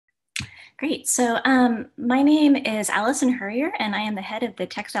Great. So my name is Allison Hurrier, and I am the head of the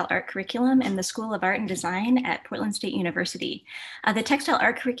Textile Art Curriculum in the School of Art and Design at Portland State University. The Textile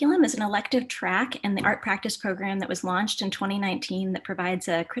Art Curriculum is an elective track in the art practice program that was launched in 2019 that provides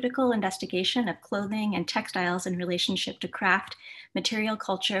a critical investigation of clothing and textiles in relationship to craft, material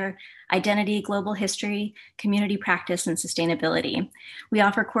culture, identity, global history, community practice, and sustainability. We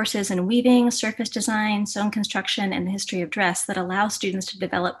offer courses in weaving, surface design, sewn construction, and the history of dress that allow students to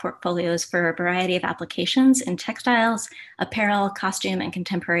develop portfolios for a variety of applications in textiles, apparel, costume, and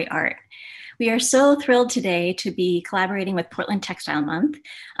contemporary art. We are so thrilled today to be collaborating with Portland Textile Month.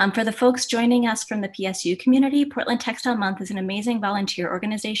 For the folks joining us from the PSU community, Portland Textile Month is an amazing volunteer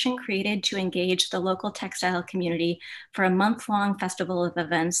organization created to engage the local textile community for a month-long festival of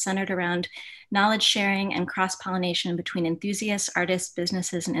events centered around knowledge sharing and cross-pollination between enthusiasts, artists,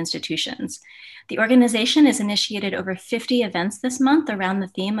 businesses, and institutions. The organization has initiated over 50 events this month around the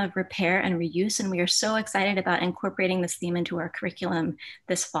theme of repair and reuse, and we are so excited about incorporating this theme into our curriculum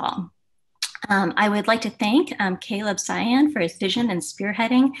this fall. I would like to thank Caleb Cyan for his vision and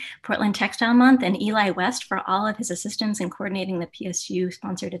spearheading Portland Textile Month, and Eli West for all of his assistance in coordinating the PSU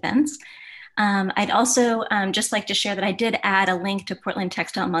sponsored events. I'd also just like to share that I did add a link to Portland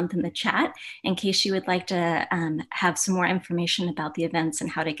Textile Month in the chat in case you would like to have some more information about the events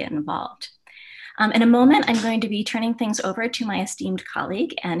and how to get involved. In a moment, I'm going to be turning things over to my esteemed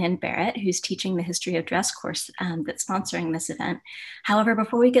colleague, Ann Barrett, who's teaching the History of Dress course that's sponsoring this event. However,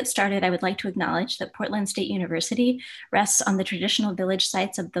 before we get started, I would like to acknowledge that Portland State University rests on the traditional village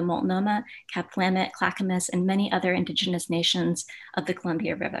sites of the Multnomah, Capwlamet, Clackamas, and many other indigenous nations of the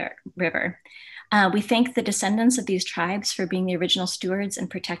Columbia River. We thank the descendants of these tribes for being the original stewards and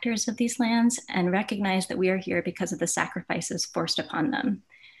protectors of these lands and recognize that we are here because of the sacrifices forced upon them.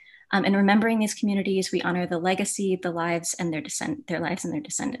 In remembering these communities, we honor the legacy, the lives, and their lives and their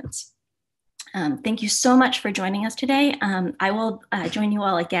descendants. Thank you so much for joining us today. I will join you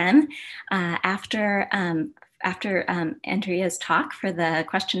all again after Andrea's talk for the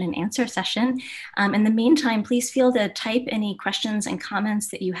question and answer session. In the meantime, please feel to type any questions and comments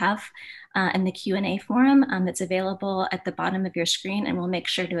that you have in the Q&A forum that's available at the bottom of your screen, and we'll make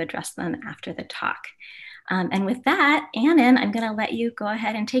sure to address them after the talk. And with that, Annan, I'm going to let you go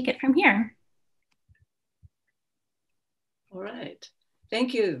ahead and take it from here. All right.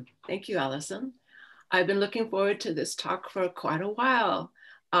 Thank you. Thank you, Allison. I've been looking forward to this talk for quite a while.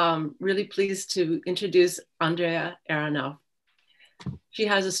 Really pleased to introduce Andrea Aranow. She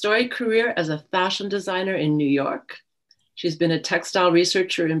has a storied career as a fashion designer in New York. She's been a textile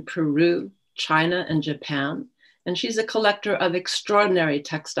researcher in Peru, China, and Japan. And she's a collector of extraordinary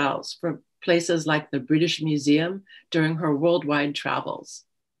textiles for places like the British Museum during her worldwide travels.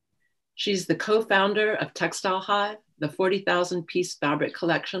 She's the co-founder of Textile Hive, the 40,000 piece fabric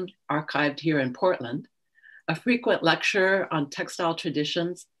collection archived here in Portland, a frequent lecturer on textile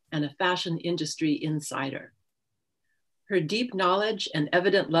traditions, and a fashion industry insider. Her deep knowledge and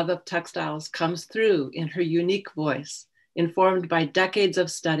evident love of textiles comes through in her unique voice, informed by decades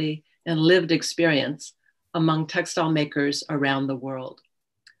of study and lived experience among textile makers around the world.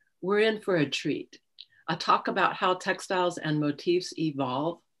 We're in for a treat, a talk about how textiles and motifs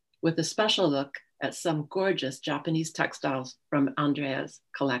evolve with a special look at some gorgeous Japanese textiles from Andrea's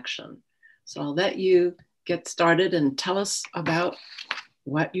collection. So I'll let you get started and tell us about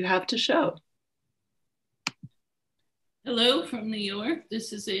what you have to show. Hello from New York.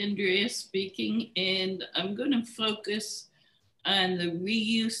 This is Andrea speaking, and I'm going to focus on the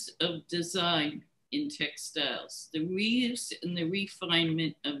reuse of design in textiles, the reuse and the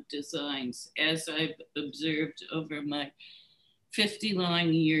refinement of designs as I've observed over my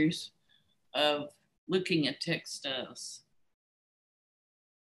 50-long years of looking at textiles.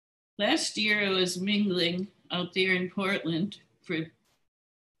 Last year I was mingling out there in Portland for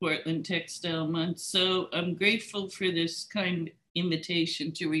Portland Textile Month, so I'm grateful for this kind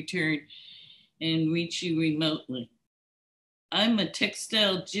invitation to return and reach you remotely. I'm a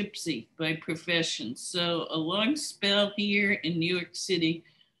textile gypsy by profession, so a long spell here in New York City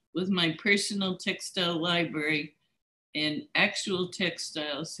with my personal textile library and actual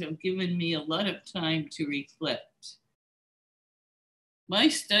textiles have given me a lot of time to reflect. My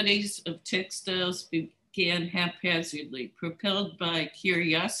studies of textiles began haphazardly, propelled by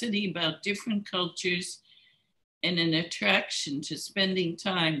curiosity about different cultures and an attraction to spending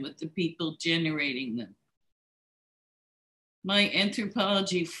time with the people generating them. My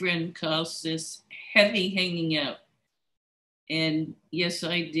anthropology friend calls this heavy hanging out. And yes,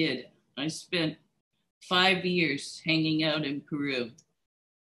 I did. I spent 5 years hanging out in Peru.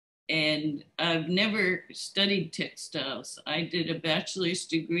 And I've never studied textiles. I did a bachelor's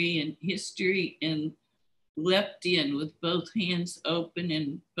degree in history and leapt in with both hands open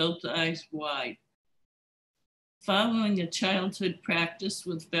and both eyes wide. Following a childhood practice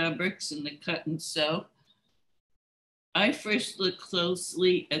with fabrics and the cut and sew, I first looked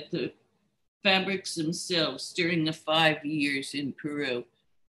closely at the fabrics themselves during the 5 years in Peru.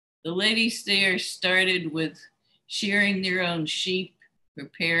 The ladies there started with shearing their own sheep,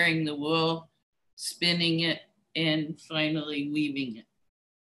 preparing the wool, spinning it, and finally weaving it.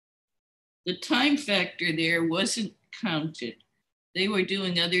 The time factor there wasn't counted. They were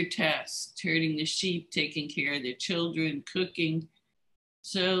doing other tasks, herding the sheep, taking care of their children, cooking.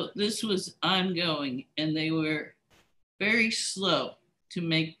 So this was ongoing, and they were very slow to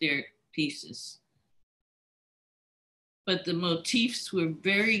make their pieces. But the motifs were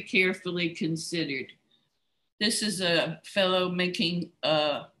very carefully considered. This is a fellow making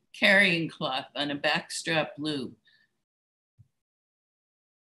a carrying cloth on a backstrap loom.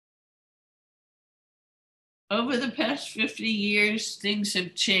 Over the past 50 years, things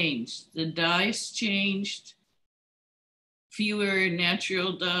have changed. The dyes changed, fewer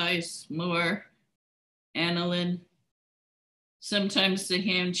natural dyes, more aniline. Sometimes the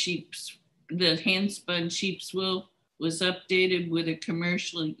hand-spun sheep's wool was updated with a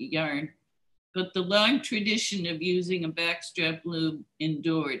commercial yarn, but the long tradition of using a backstrap loom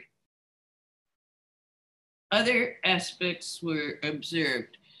endured. Other aspects were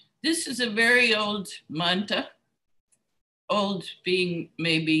observed. This is a very old manta, old being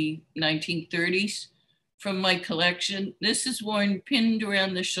maybe 1930s, from my collection. This is worn pinned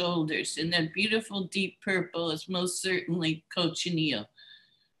around the shoulders, and that beautiful deep purple is most certainly cochineal.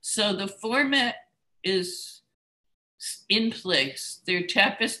 So the format is in place. They're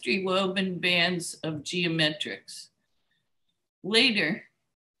tapestry woven bands of geometrics. Later,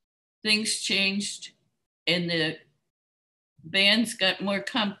 things changed and the bands got more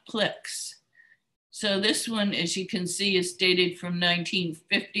complex. So this one, as you can see, is dated from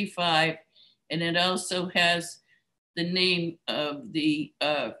 1955, and it also has the name of the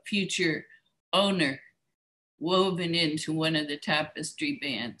future owner woven into one of the tapestry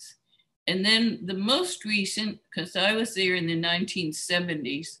bands. And then the most recent, because I was there in the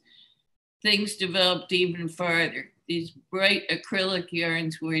 1970s, things developed even farther. These bright acrylic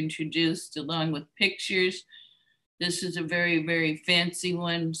yarns were introduced along with pictures. This is a very, very fancy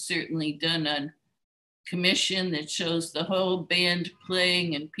one, certainly done on commission, that shows the whole band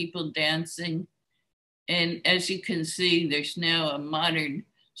playing and people dancing. And as you can see, there's now a modern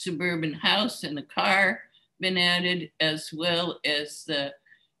suburban house and a car been added, as well as the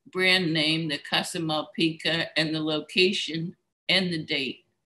brand name, the Casa Malpica, and the location and the date.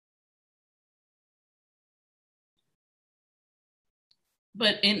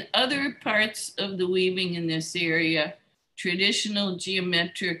 But in other parts of the weaving in this area, traditional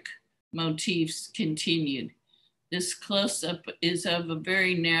geometric motifs continued. This close-up is of a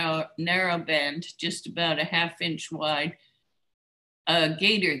very narrow band, just about a ½ inch wide, a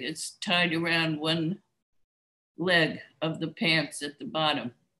gaiter that's tied around one leg of the pants at the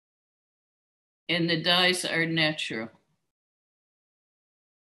bottom. And the dyes are natural.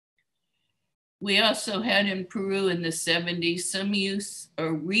 We also had in Peru in the 70s some use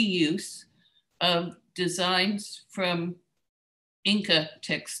or reuse of designs from Inca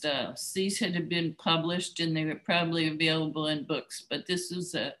textiles. These had been published and they were probably available in books, but this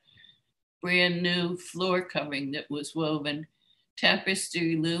was a brand new floor covering that was woven,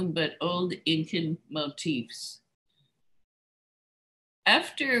 tapestry loom, but old Incan motifs.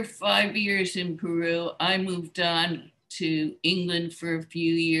 After 5 years in Peru, I moved on to England for a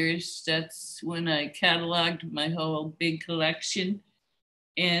few years. That's when I cataloged my whole big collection,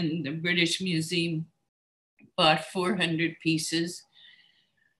 and the British Museum bought 400 pieces.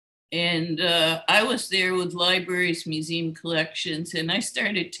 And I was there with libraries, museum collections, and I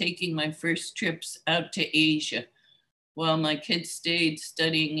started taking my first trips out to Asia while my kids stayed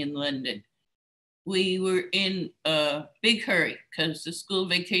studying in London. We were in a big hurry because the school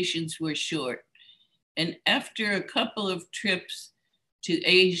vacations were short. And after a couple of trips to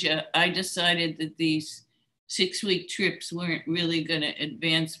Asia, I decided that these 6-week trips weren't really going to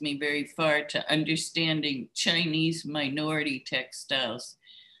advance me very far to understanding Chinese minority textiles.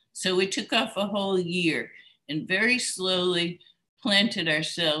 So we took off a whole year and very slowly planted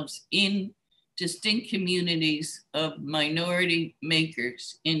ourselves in distinct communities of minority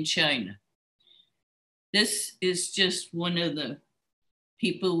makers in China. This is just one of the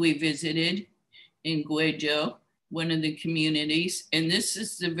people we visited in Guizhou, one of the communities. And this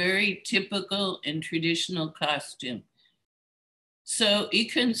is the very typical and traditional costume. So you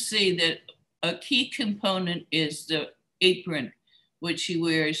can see that a key component is the apron, which she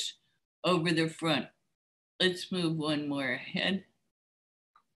wears over the front. Let's move one more ahead.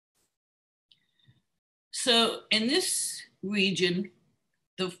 So in this region,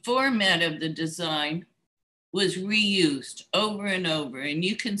 the format of the design was reused over and over, and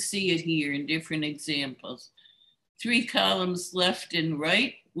you can see it here in different examples. 3 columns left and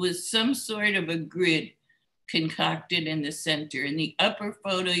right with some sort of a grid concocted in the center. In the upper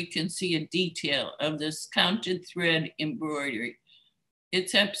photo, you can see a detail of this counted thread embroidery.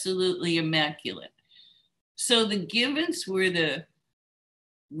 It's absolutely immaculate. So the givens were the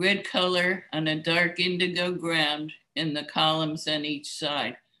red color on a dark indigo ground and the columns on each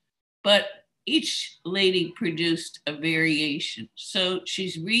side. But each lady produced a variation. So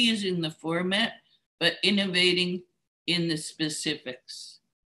she's reusing the format, but innovating in the specifics.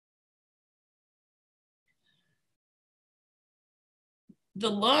 The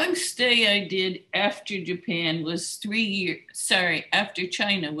long stay I did after Japan was 3 years, after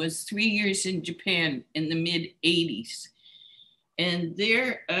China was 3 years in Japan in the mid-80s. And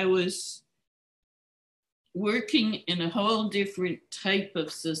there I was working in a whole different type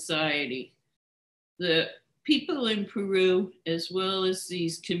of society. The people in Peru, as well as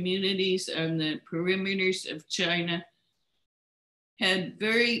these communities on the perimeters of China, had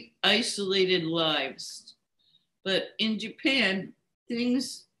very isolated lives. But in Japan,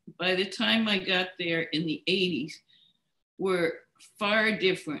 things, by the time I got there in the 80s, were far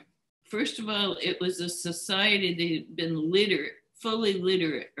different. First of all, it was a society that had been literate, fully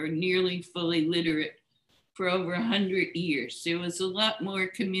literate, or nearly fully literate for over 100 years. There was a lot more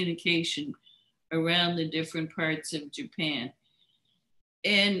communication around the different parts of Japan.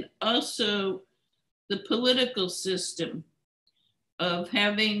 And also the political system of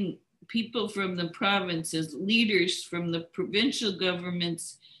having people from the provinces, leaders from the provincial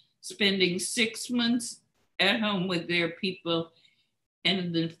governments, spending 6 months at home with their people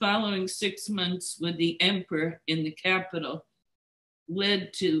and the following 6 months with the emperor in the capital,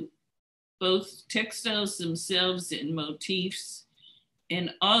 led to both textiles themselves and motifs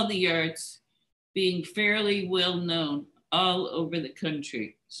and all the arts being fairly well known all over the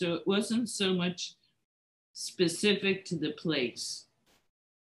country. So it wasn't so much specific to the place.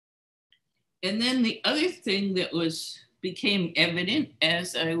 And then the other thing that became evident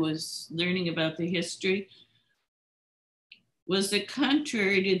as I was learning about the history was that,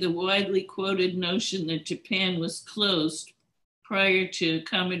 contrary to the widely quoted notion that Japan was closed prior to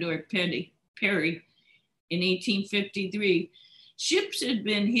Commodore Perry in 1853, ships had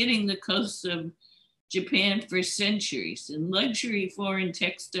been hitting the coasts of Japan for centuries, and luxury foreign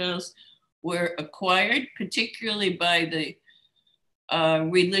textiles were acquired, particularly by the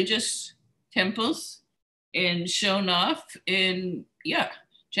religious temples, and shown off. And yeah,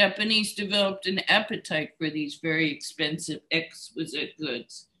 Japanese developed an appetite for these very expensive, exquisite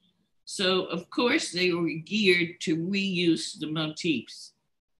goods. So of course they were geared to reuse the motifs.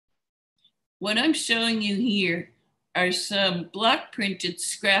 What I'm showing you here are some block printed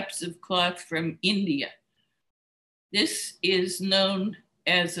scraps of cloth from India. This is known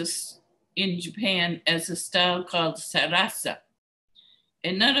as in Japan as a style called sarasa.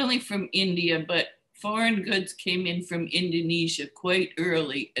 And not only from India, but foreign goods came in from Indonesia quite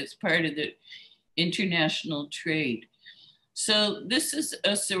early as part of the international trade. So this is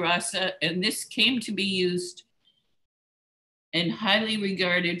a sarasa, and this came to be used and highly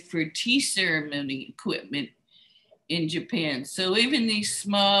regarded for tea ceremony equipment in Japan. So even these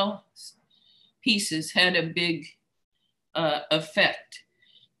small pieces had a big effect.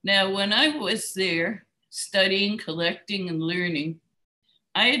 Now, when I was there studying, collecting, and learning,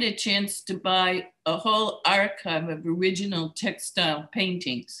 I had a chance to buy a whole archive of original textile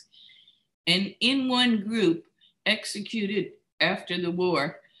paintings. And in one group, executed after the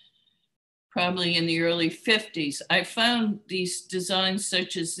war, probably in the early 50s, I found these designs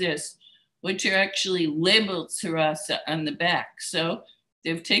such as this, which are actually labeled sarasa on the back. So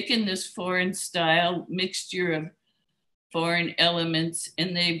they've taken this foreign style, mixture of foreign elements,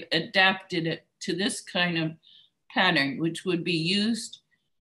 and they've adapted it to this kind of pattern, which would be used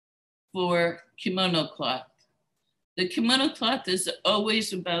for kimono cloth. The kimono cloth is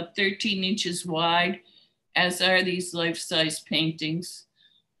always about 13 inches wide, as are these life-size paintings.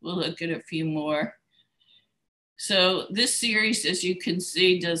 We'll look at a few more. So this series, as you can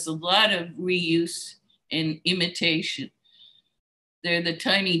see, does a lot of reuse and imitation. They're the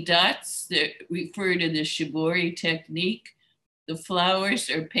tiny dots that refer to the shibori technique. The flowers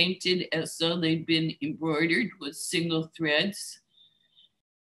are painted as though they'd been embroidered with single threads.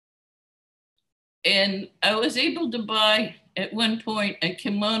 And I was able to buy at one point a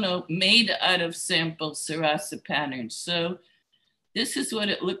kimono made out of sample sarasa patterns. So this is what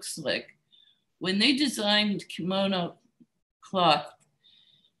it looks like. When they designed kimono cloth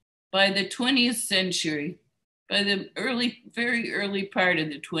by the 20th century, by the very early part of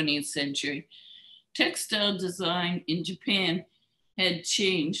the 20th century, textile design in Japan had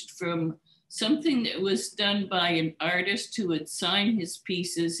changed from something that was done by an artist who would sign his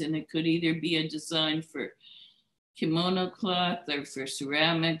pieces, and it could either be a design for kimono cloth or for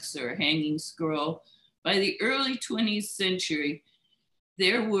ceramics or a hanging scroll. By the early 20th century,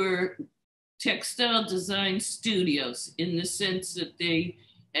 there were textile design studios in the sense that they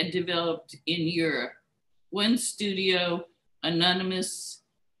had developed in Europe. One studio, anonymous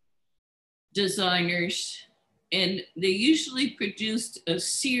designers, and they usually produced a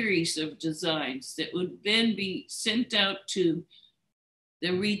series of designs that would then be sent out to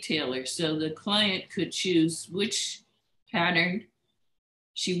the retailer so the client could choose which pattern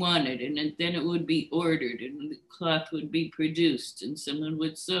she wanted, and then it would be ordered and the cloth would be produced and someone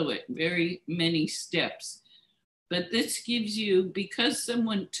would sew it. Very many steps. But this gives you, because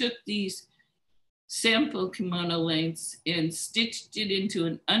someone took these sample kimono lengths and stitched it into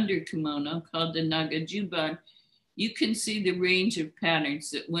an under kimono called the nagajuban, you can see the range of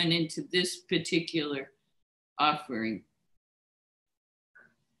patterns that went into this particular offering.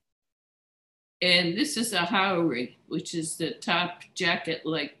 And this is a haori, which is the top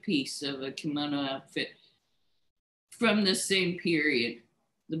jacket-like piece of a kimono outfit from the same period.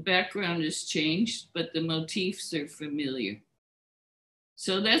 The background has changed, but the motifs are familiar.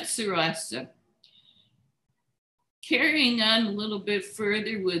 So that's sarasa. Carrying on a little bit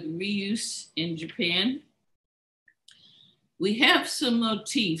further with reuse in Japan, we have some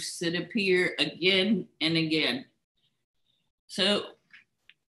motifs that appear again and again. So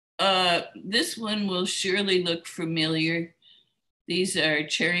this one will surely look familiar. These are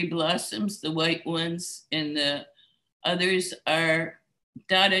cherry blossoms, the white ones, and the others are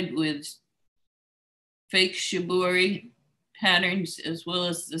dotted with fake shibori patterns as well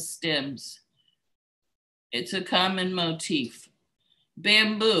as the stems. It's a common motif.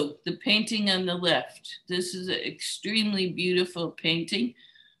 Bamboo, the painting on the left. This is an extremely beautiful painting,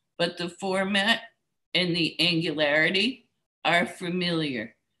 but the format and the angularity are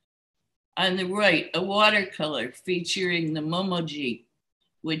familiar. On the right, a watercolor featuring the momoji,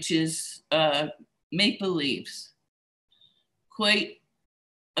 which is maple leaves. Quite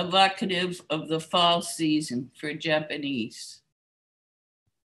evocative of the fall season for Japanese.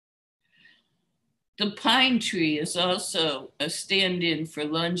 The pine tree is also a stand-in for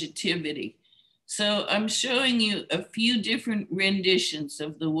longevity. So I'm showing you a few different renditions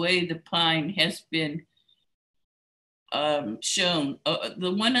of the way the pine has been shown.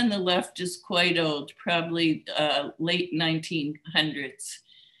 The one on the left is quite old, probably late 1900s.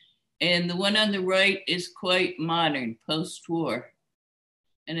 And the one on the right is quite modern, post-war.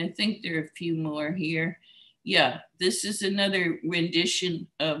 And I think there are a few more here. Yeah, this is another rendition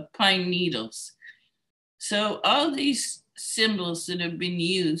of pine needles. So all these symbols that have been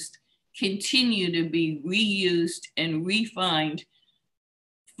used continue to be reused and refined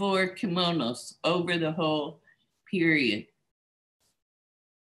for kimonos over the whole period.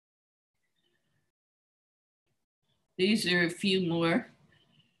 These are a few more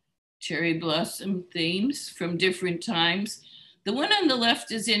cherry blossom themes from different times. The one on the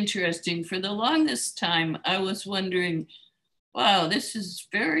left is interesting. For the longest time, I was wondering, wow, this is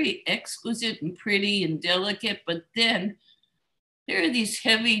very exquisite and pretty and delicate, but then there are these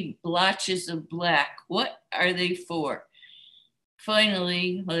heavy blotches of black. What are they for?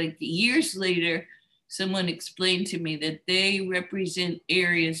 Finally, like years later, someone explained to me that they represent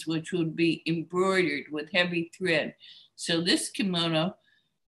areas which would be embroidered with heavy thread. So this kimono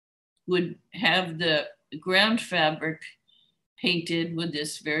would have the ground fabric painted with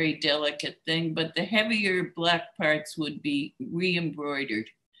this very delicate thing, but the heavier black parts would be re-embroidered,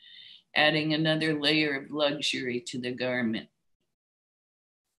 adding another layer of luxury to the garment.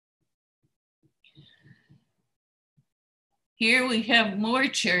 Here we have more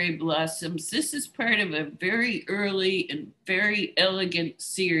cherry blossoms. This is part of a very early and very elegant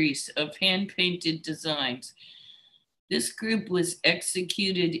series of hand-painted designs. This group was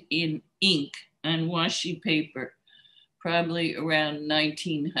executed in ink on washi paper, probably around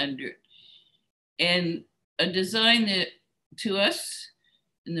 1900. And a design that to us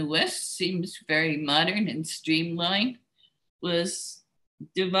in the West seems very modern and streamlined was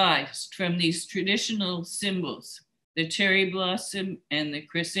devised from these traditional symbols, the cherry blossom and the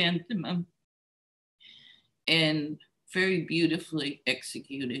chrysanthemum, and very beautifully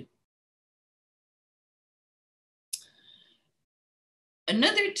executed.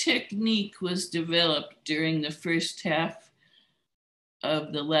 Another technique was developed during the first half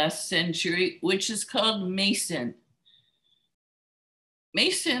of the last century, which is called mason.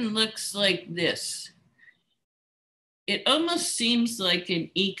 Mason looks like this. It almost seems like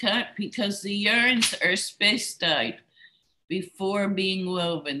an ikat because the yarns are space-dyed before being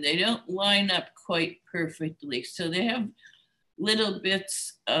woven. They don't line up quite perfectly, so they have little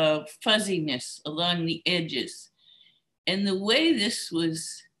bits of fuzziness along the edges. And the way this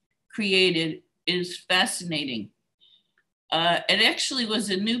was created is fascinating. It actually was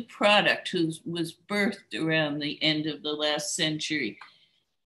a new product who was birthed around the end of the last century.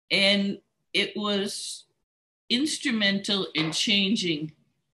 And it was instrumental in changing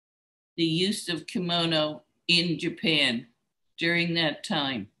the use of kimono in Japan during that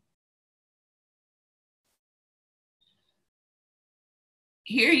time.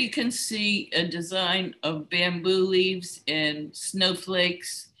 Here you can see a design of bamboo leaves and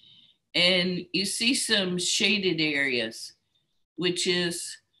snowflakes, and you see some shaded areas, which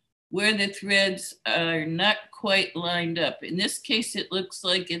is where the threads are not quite lined up. In this case, it looks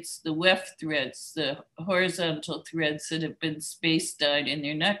like it's the weft threads, the horizontal threads that have been space dyed, and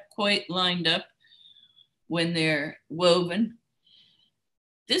they're not quite lined up when they're woven.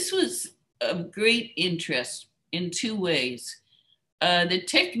 This was of great interest in two ways. The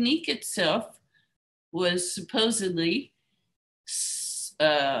technique itself was supposedly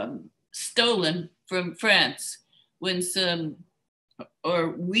stolen from France when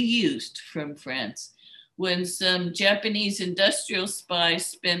or reused from France when some Japanese industrial spies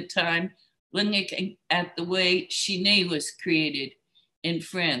spent time looking at the way chine was created in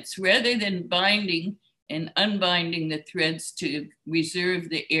France. Rather than binding and unbinding the threads to reserve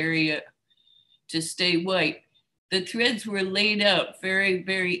the area to stay white, the threads were laid out very,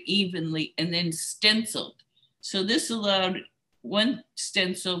 very evenly and then stenciled. So this allowed one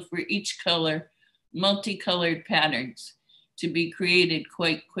stencil for each color, multicolored patterns to be created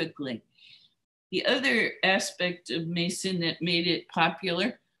quite quickly. The other aspect of mason that made it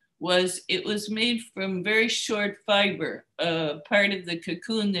popular was it was made from very short fiber, part of the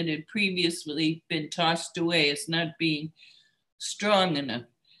cocoon that had previously been tossed away as not being strong enough.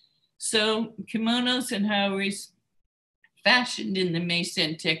 So kimonos and houris fashioned in the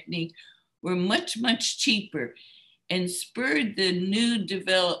mason technique were much, much cheaper and spurred the new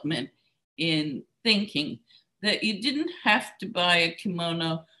development in thinking that you didn't have to buy a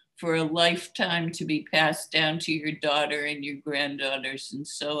kimono for a lifetime to be passed down to your daughter and your granddaughters and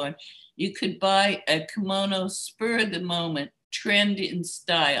so on. You could buy a kimono spur of the moment, trend in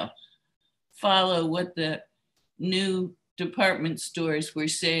style, follow what the new department stores were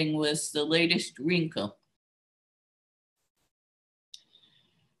saying was the latest wrinkle.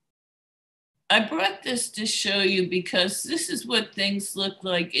 I brought this to show you because this is what things looked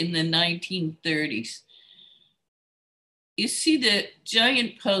like in the 1930s. You see the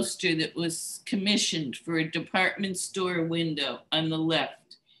giant poster that was commissioned for a department store window on the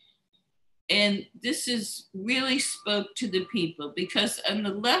left. And this is really spoke to the people because on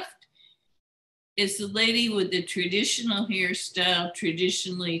the left is the lady with the traditional hairstyle,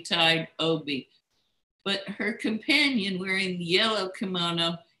 traditionally tied obi. But her companion wearing the yellow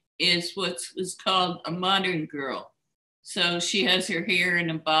kimono is what was called a modern girl. So she has her hair in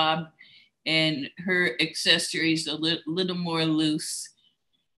a bob and her accessories a little more loose.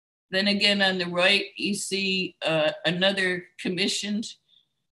 Then again, on the right, you see another commissioned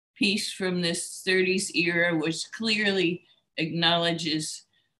piece from this 30s era, which clearly acknowledges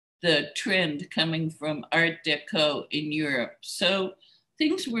the trend coming from Art Deco in Europe. So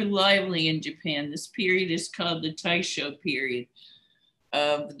things were lively in Japan. This period is called the Taisho period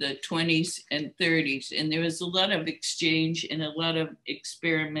of the 20s and 30s. And there was a lot of exchange and a lot of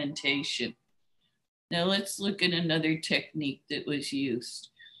experimentation. Now let's look at another technique that was used.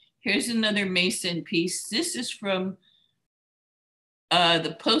 Here's another mason piece. This is from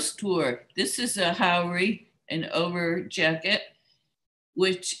the post-war. This is a haori, an over jacket,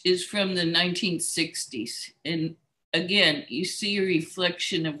 which is from the 1960s. And again, you see a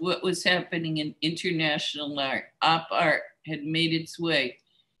reflection of what was happening in international art. Op art had made its way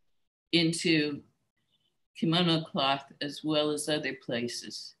into kimono cloth as well as other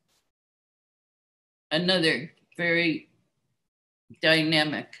places. Another very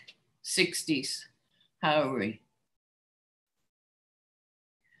dynamic 60s haori.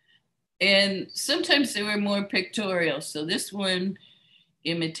 And sometimes they were more pictorial. So this one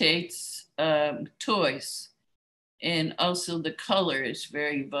imitates toys. And also the color is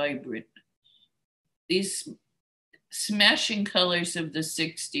very vibrant. These smashing colors of the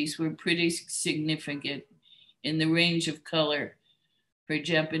 60s were pretty significant in the range of color for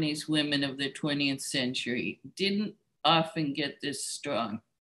Japanese women of the 20th century. Didn't often get this strong.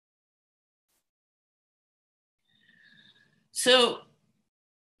 So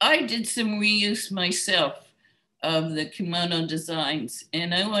I did some reuse myself of the kimono designs.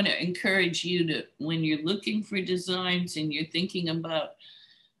 And I want to encourage you to, when you're looking for designs and you're thinking about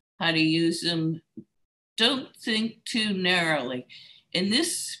how to use them, don't think too narrowly. In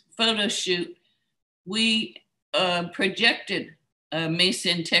this photo shoot, we projected a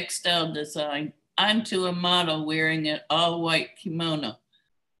Mason textile design onto a model wearing an all-white kimono.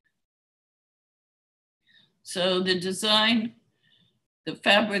 So the design, the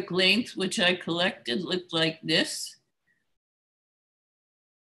fabric length, which I collected, looked like this.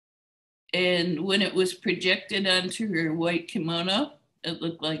 And when it was projected onto her white kimono, it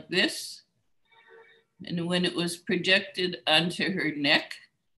looked like this. And when it was projected onto her neck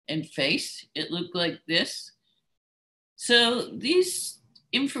and face, it looked like this. So these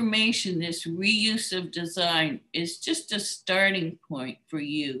information, this reuse of design, is just a starting point for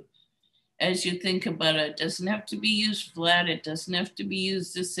you as you think about it. It doesn't have to be used flat. It doesn't have to be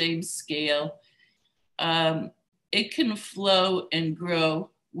used the same scale. It can flow and grow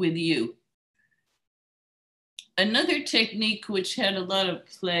with you. Another technique which had a lot of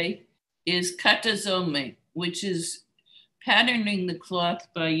play is katazome, which is patterning the cloth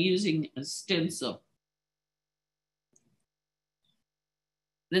by using a stencil.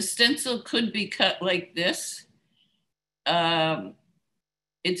 The stencil could be cut like this.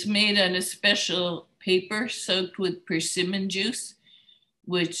 It's made on a special paper soaked with persimmon juice,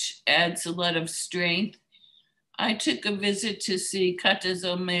 which adds a lot of strength. I took a visit to see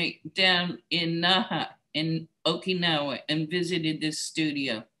katazome down in Naha in Okinawa and visited this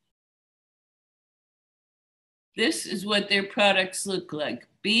studio. This is what their products look like.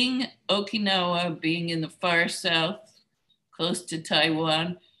 Being Okinawa, being in the far south, close to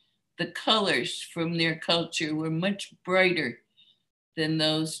Taiwan, the colors from their culture were much brighter than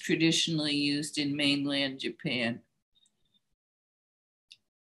those traditionally used in mainland Japan.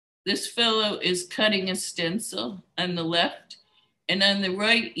 This fellow is cutting a stencil on the left, and on the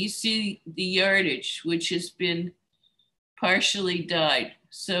right, you see the yardage, which has been partially dyed.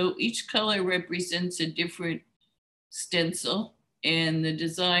 So each color represents a different stencil, and the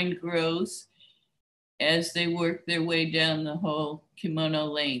design grows as they work their way down the whole kimono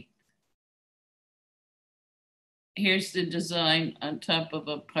length. Here's the design on top of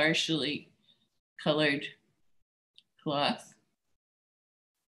a partially colored cloth.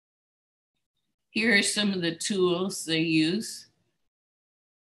 Here are some of the tools they use.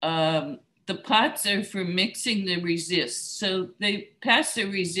 The pots are for mixing the resist. So they pass the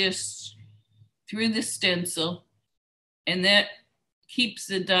resist through the stencil, and that keeps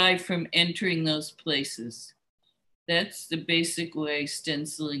the dye from entering those places. That's the basic way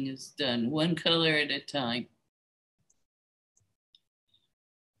stenciling is done, one color at a time.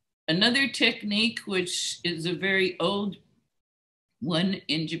 Another technique, which is a very old one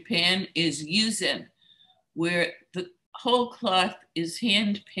in Japan, is yuzen, where the whole cloth is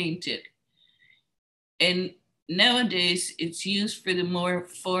hand painted. And nowadays it's used for the more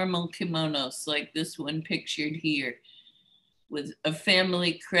formal kimonos, like this one pictured here, with a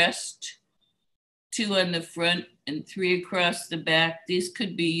family crest, 2 on the front and 3 across the back. These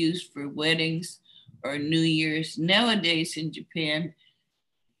could be used for weddings or New Year's. Nowadays in Japan,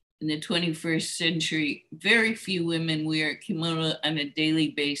 in the 21st century, very few women wear kimono on a daily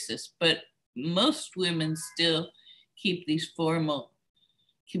basis, but most women still keep these formal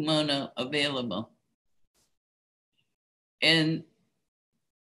kimono available. And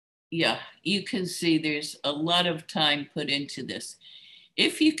yeah, you can see there's a lot of time put into this.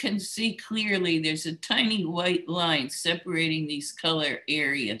 If you can see clearly, there's a tiny white line separating these color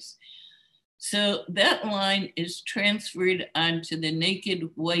areas. So that line is transferred onto the naked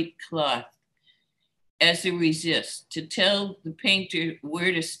white cloth as a resist to tell the painter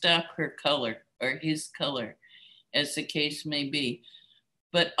where to stop her color or his color, as the case may be.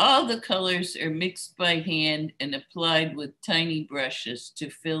 But all the colors are mixed by hand and applied with tiny brushes to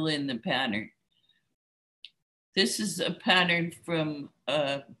fill in the pattern. This is a pattern from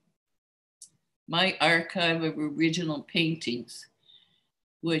my archive of original paintings,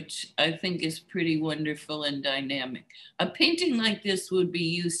 which I think is pretty wonderful and dynamic. A painting like this would be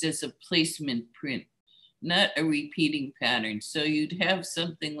used as a placement print, not a repeating pattern. So you'd have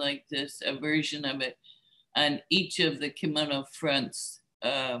something like this, a version of it, on each of the kimono fronts.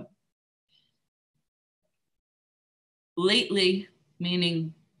 Lately,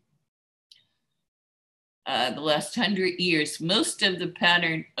 meaning the last 100 years, most of the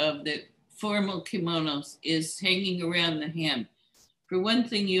pattern of the formal kimonos is hanging around the hem, For one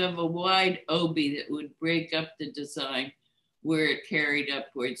thing, you have a wide obi that would break up the design where it carried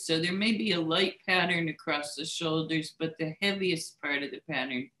upwards. So there may be a light pattern across the shoulders, but the heaviest part of the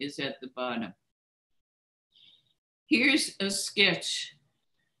pattern is at the bottom. Here's a sketch,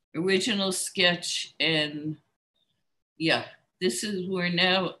 original sketch, and yeah, we're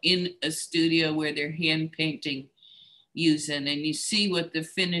now in a studio where they're hand painting using, and you see what the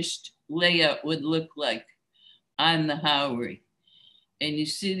finished layout would look like on the Howery. And you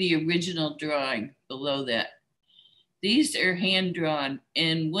see the original drawing below that. These are hand drawn.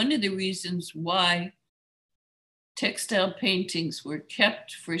 And one of the reasons why textile paintings were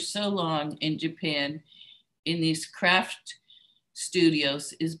kept for so long in Japan in these craft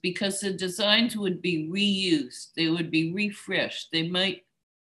studios is because the designs would be reused. They would be refreshed. They might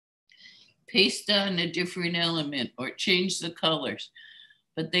paste on a different element or change the colors,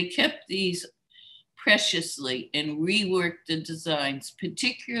 but they kept these preciously and reworked the designs,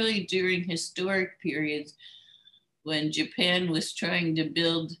 particularly during historic periods when Japan was trying to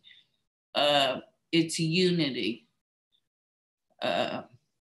build its unity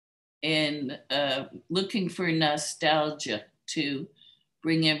and looking for nostalgia to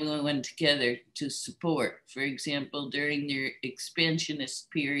bring everyone together to support, for example, during their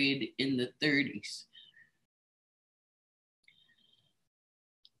expansionist period in the 30s.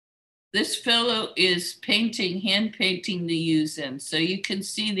 This fellow is painting, hand painting the yuzen. So you can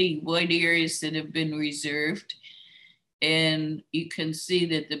see the white areas that have been reserved. And you can see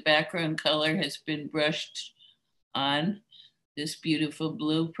that the background color has been brushed on this beautiful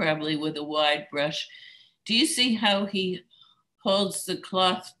blue, probably with a wide brush. Do you see how he holds the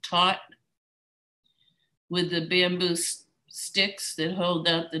cloth taut with the bamboo sticks that hold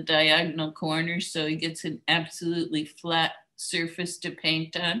out the diagonal corners so he gets an absolutely flat surface to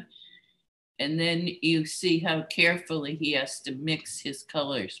paint on? And then you see how carefully he has to mix his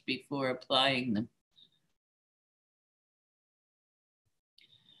colors before applying them.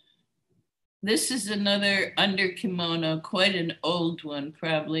 This is another under kimono, quite an old one,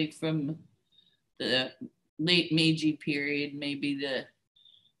 probably from the late Meiji period, maybe the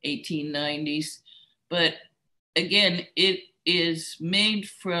 1890s. But again, it is made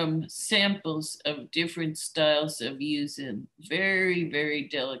from samples of different styles of yuzen, very, very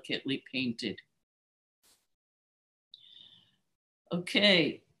delicately painted.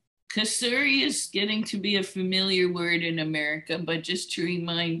 Okay, kasuri is getting to be a familiar word in America, but just to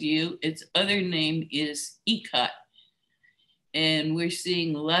remind you, its other name is ikat. And we're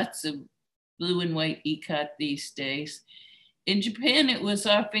seeing lots of blue and white ikat these days. In Japan, it was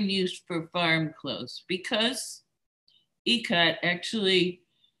often used for farm clothes because ikat actually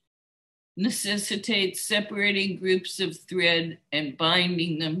necessitates separating groups of thread and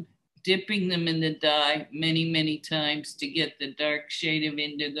binding them, dipping them in the dye many, many times to get the dark shade of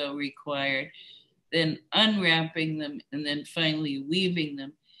indigo required, then unwrapping them, and then finally weaving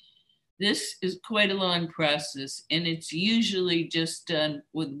them. This is quite a long process, and it's usually just done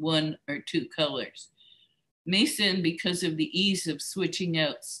with one or two colors. Mason, because of the ease of switching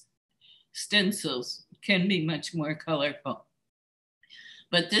out stencils, can be much more colorful.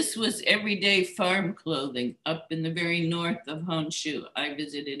 But this was everyday farm clothing up in the very north of Honshu. I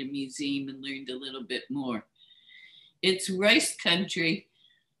visited a museum and learned a little bit more. It's rice country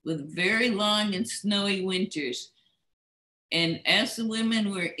with very long and snowy winters. And as the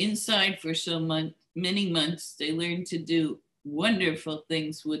women were inside for so many months, they learned to do wonderful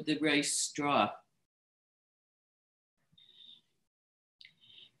things with the rice straw.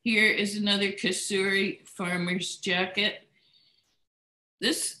 Here is another kasuri farmer's jacket.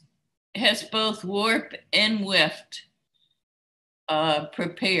 This has both warp and weft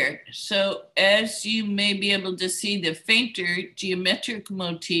prepared. So as you may be able to see, the fainter geometric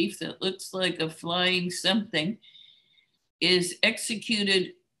motif that looks like a flying something is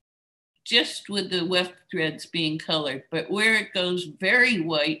executed just with the weft threads being colored. But where it goes very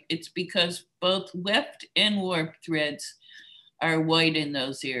white, it's because both weft and warp threads are white in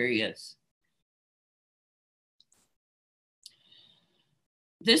those areas.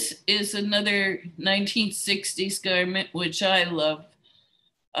 This is another 1960s garment, which I love.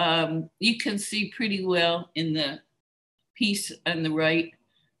 You can see pretty well in the piece on the right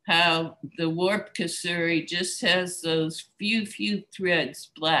how the warp kasuri just has those few threads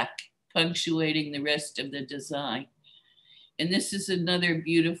black punctuating the rest of the design. And this is another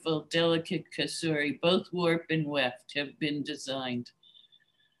beautiful, delicate kasuri. Both warp and weft have been designed.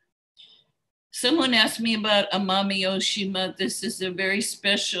 Someone asked me about Amami Oshima. This is a very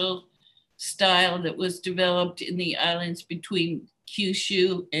special style that was developed in the islands between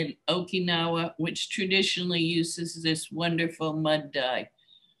Kyushu and Okinawa, which traditionally uses this wonderful mud dye.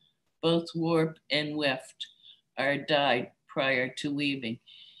 Both warp and weft are dyed prior to weaving.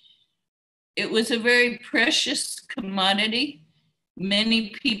 It was a very precious commodity. Many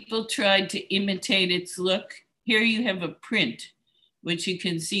people tried to imitate its look. Here you have a print, which you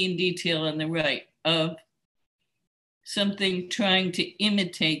can see in detail on the right, of something trying to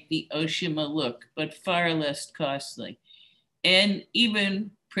imitate the Oshima look, but far less costly. And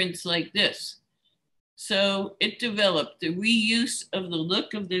even prints like this. So it developed. The reuse of the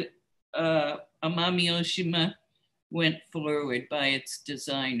look of the Amami Oshima went forward by its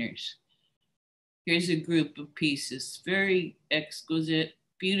designers. Here's a group of pieces, very exquisite,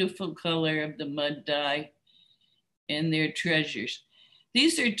 beautiful color of the mud dye, and their treasures.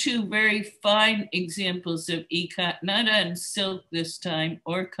 These are two very fine examples of ikat, not on silk this time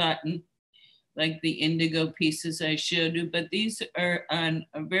or cotton, like the indigo pieces I showed you, but these are on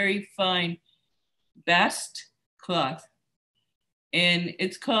a very fine bast cloth. And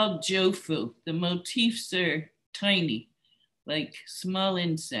it's called jofu. The motifs are tiny, like small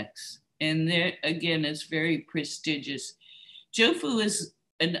insects. And there, again, is very prestigious. Jofu is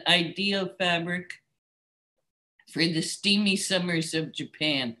an ideal fabric for the steamy summers of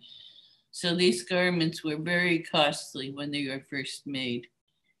Japan. So these garments were very costly when they were first made.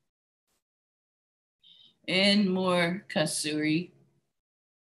 And more kasuri.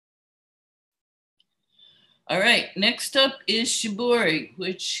 All right, next up is shibori,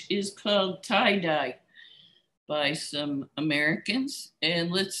 which is called tie-dye by some Americans.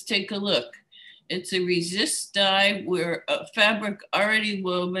 And let's take a look. It's a resist dye where a fabric already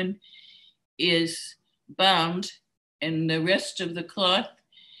woven is bound and the rest of the cloth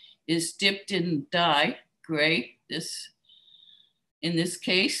is dipped in dye, gray, in this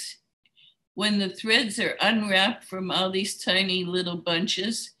case. When the threads are unwrapped from all these tiny little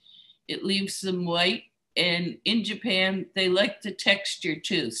bunches, it leaves them white. And in Japan, they like the texture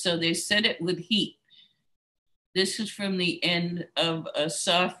too. So they set it with heat. This is from the end of a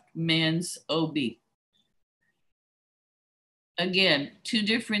soft man's obi. Again, two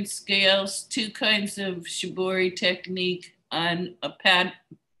different scales, two kinds of shibori technique on a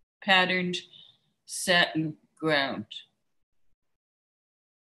patterned satin ground.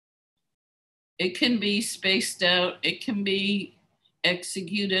 It can be spaced out. It can be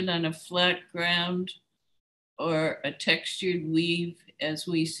executed on a flat ground or a textured weave, as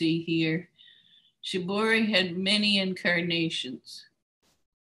we see here. Shibori had many incarnations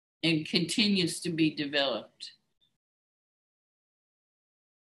and continues to be developed.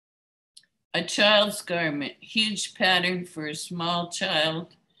 A child's garment, huge pattern for a small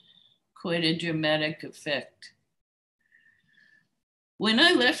child, quite a dramatic effect. When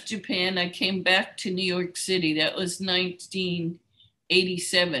I left Japan, I came back to New York City. That was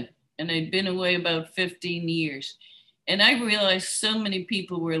 1987, and I'd been away about 15 years. And I realized so many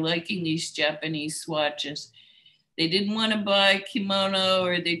people were liking these Japanese swatches. They didn't want to buy kimono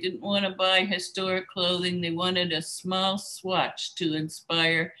or they didn't want to buy historic clothing. They wanted a small swatch to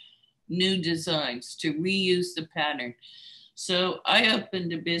inspire new designs, to reuse the pattern. So I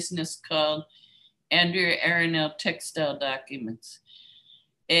opened a business called Andrea Aranow Textile Documents.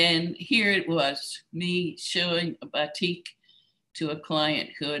 And here it was, me showing a batik to a client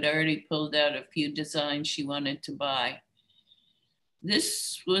who had already pulled out a few designs she wanted to buy.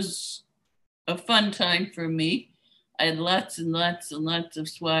 This was a fun time for me. I had lots and lots and lots of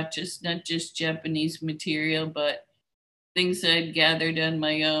swatches, not just Japanese material, but things I'd gathered on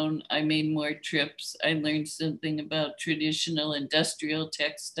my own. I made more trips. I learned something about traditional industrial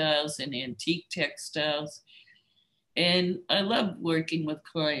textiles and antique textiles. And I loved working with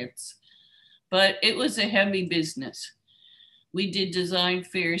clients, but it was a heavy business. We did design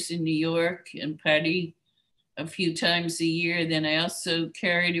fairs in New York and Paris a few times a year. Then I also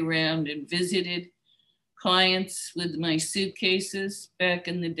carried around and visited clients with my suitcases back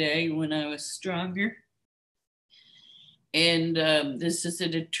in the day when I was stronger. And this is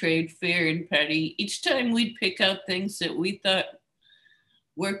at a trade fair in Paris. Each time we'd pick out things that we thought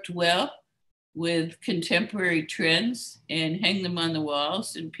worked well with contemporary trends and hang them on the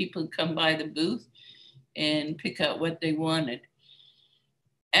walls, and people would come by the booth and pick out what they wanted.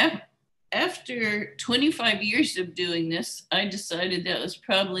 After 25 years of doing this, I decided that was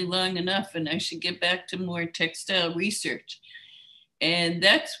probably long enough and I should get back to more textile research. And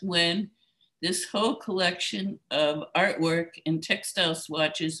that's when this whole collection of artwork and textile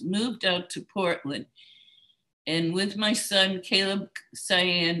swatches moved out to Portland. And with my son, Caleb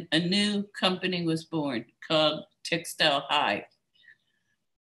Cyan, a new company was born called Textile Hive.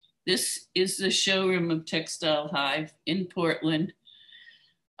 This is the showroom of Textile Hive in Portland.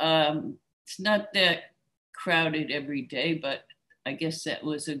 It's not that crowded every day, but I guess that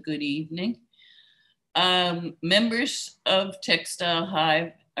was a good evening. Members of Textile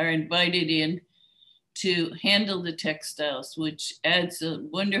Hive are invited in to handle the textiles, which adds a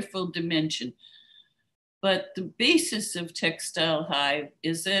wonderful dimension. But the basis of Textile Hive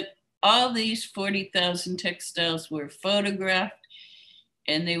is that all these 40,000 textiles were photographed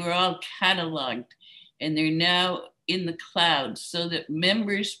and they were all cataloged, and they're now in the cloud so that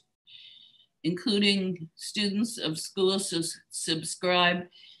members, including students of schools who subscribe,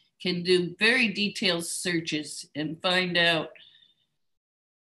 can do very detailed searches and find out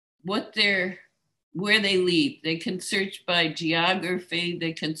where they lead. They can search by geography,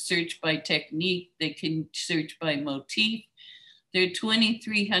 they can search by technique, they can search by motif. There are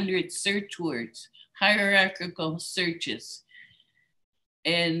 2,300 search words, hierarchical searches.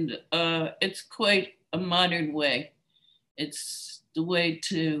 And it's quite a modern way. It's the way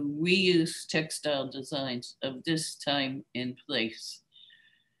to reuse textile designs of this time and place.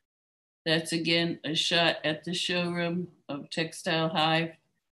 That's again a shot at the showroom of Textile Hive.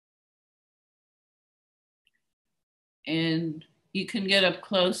 And you can get up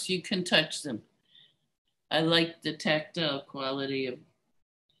close, you can touch them. I like the tactile quality of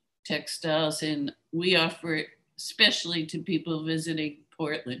textiles, and we offer it especially to people visiting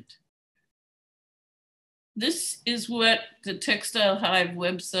Portland. This is what the Textile Hive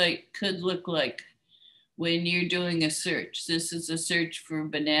website could look like when you're doing a search. This is a search for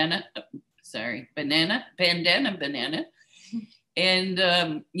bandana.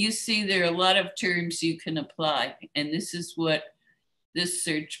 And you see there are a lot of terms you can apply. And this is what this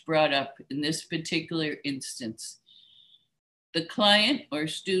search brought up in this particular instance. The client or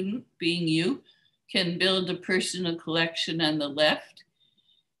student, being you, can build a personal collection on the left.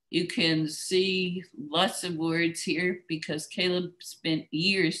 You can see lots of words here because Caleb spent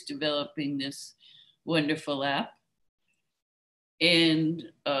years developing this wonderful app. And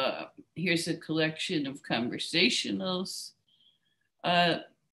here's a collection of conversationals. There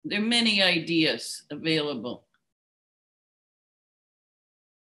are many ideas available.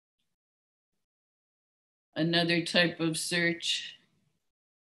 Another type of search.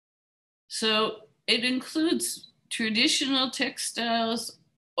 So it includes traditional textiles,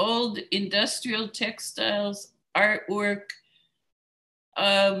 old industrial textiles, artwork.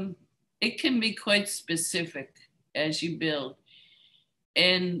 It can be quite specific as you build.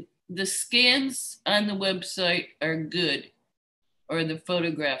 And the scans on the website are good, or the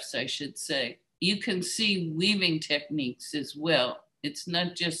photographs, I should say. You can see weaving techniques as well. It's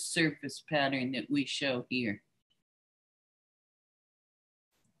not just surface pattern that we show here.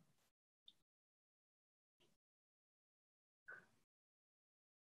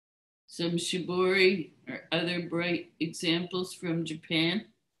 Some shibori or other bright examples from Japan.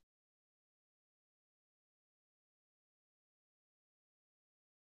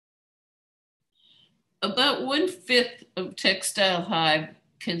 About 1/5 of Textile Hive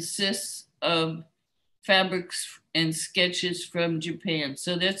consists of fabrics and sketches from Japan.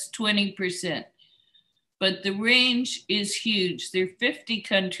 So that's 20%. But the range is huge. There are 50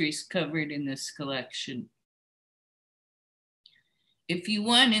 countries covered in this collection. If you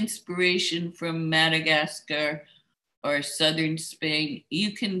want inspiration from Madagascar or southern Spain,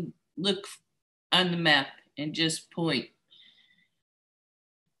 you can look on the map and just point.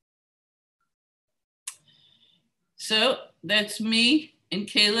 So that's me and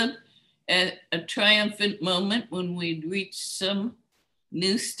Caleb at a triumphant moment when we'd reached some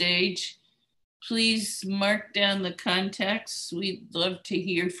new stage. Please mark down the contacts. We'd love to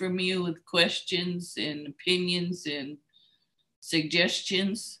hear from you with questions and opinions and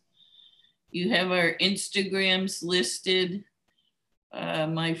suggestions. You have our Instagrams listed,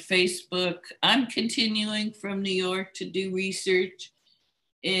 my Facebook. I'm continuing from New York to do research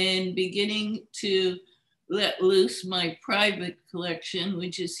and beginning to let loose my private collection,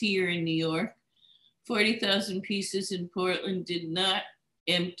 which is here in New York. 40,000 pieces in Portland did not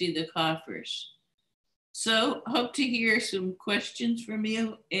empty the coffers. So hope to hear some questions from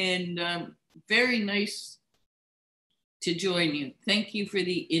you, and very nice to join you. Thank you for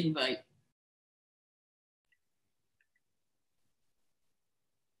the invite.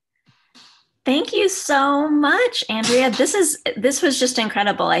 Thank you so much, Andrea. This was just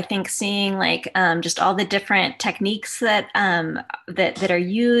incredible. I think seeing like just all the different techniques that that are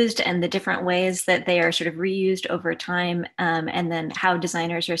used and the different ways that they are sort of reused over time, and then how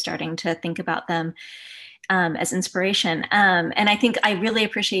designers are starting to think about them. as inspiration. And I think I really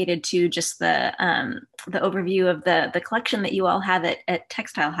appreciated too just the overview of the collection that you all have at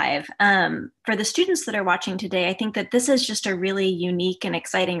Textile Hive. For the students that are watching today, I think that this is just a really unique and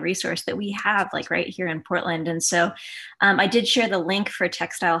exciting resource that we have like right here in Portland. And so I did share the link for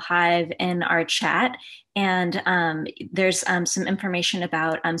Textile Hive in our chat. And there's some information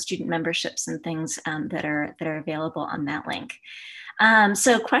about student memberships and things that are available on that link.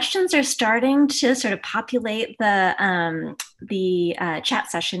 So questions are starting to sort of populate the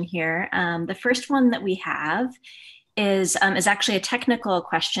chat session here. The first one that we have is actually a technical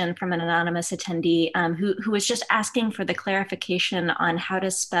question from an anonymous attendee who was just asking for the clarification on how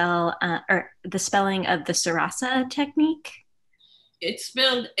to spell or the spelling of the Sarasa technique. It's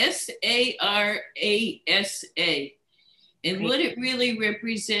spelled Sarasa. And Great. what it really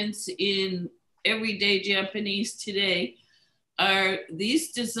represents in everyday Japanese today are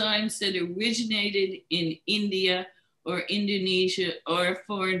these designs that originated in India or Indonesia or a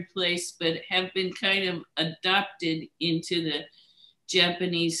foreign place, but have been kind of adopted into the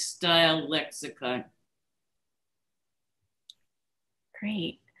Japanese style lexicon.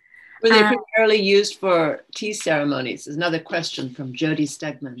 Great. Were they primarily used for tea ceremonies? Is another question from Jody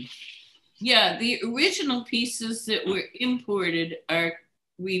Stegman. Yeah, the original pieces that were imported are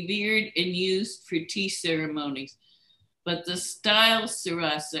revered and used for tea ceremonies. But the style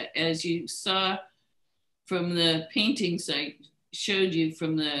Sarasa, as you saw from the paintings I showed you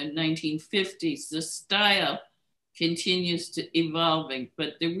from the 1950s, the style continues to evolving,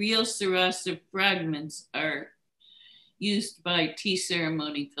 but the real Sarasa fragments are used by tea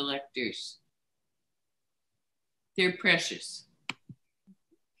ceremony collectors. They're precious.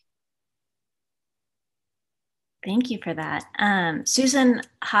 Thank you for that. Susan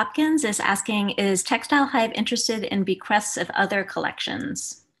Hopkins is asking, is Textile Hive interested in bequests of other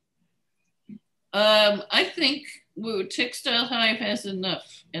collections? I think Textile Hive has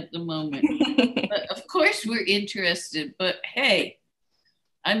enough at the moment. But of course we're interested, but hey,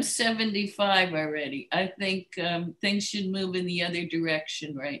 I'm 75 already. I think things should move in the other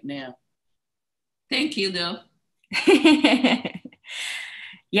direction right now. Thank you, though.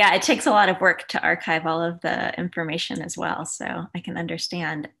 Yeah, it takes a lot of work to archive all of the information as well, so I can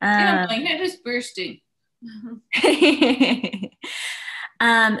understand. Yeah, my head is bursting.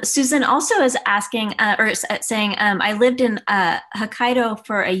 Susan also is asking or saying, I lived in Hokkaido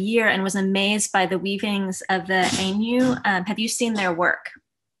for a year and was amazed by the weavings of the Ainu. Have you seen their work?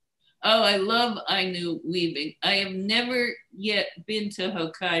 Oh, I love Ainu weaving. I have never yet been to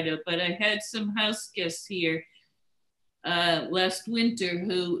Hokkaido, but I had some house guests here last winter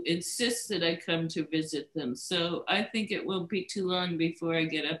who insist that I come to visit them. So I think it won't be too long before I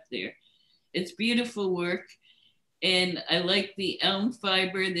get up there. It's beautiful work. And I like the elm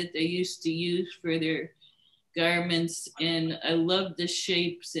fiber that they used to use for their garments. And I love the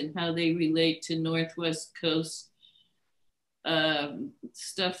shapes and how they relate to Northwest Coast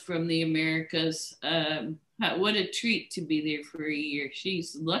stuff from the Americas. What a treat to be there for a year.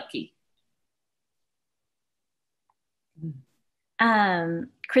 She's lucky.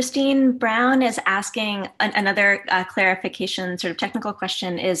 Christine Brown is asking another clarification, sort of technical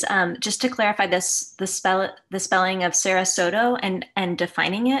question is just to clarify the spelling of Sarasota and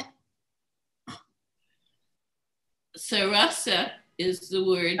defining it. Sarasa is the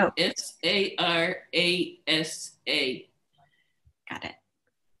word Sarasa. Got it.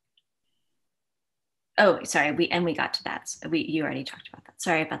 Oh, sorry. We got to that. You already talked about that.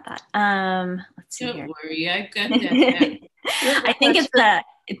 Sorry about that. Let's see. Don't worry, I've got that. I think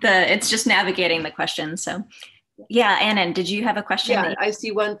it's just navigating the question. So, yeah, Annan, did you have a question? Yeah, I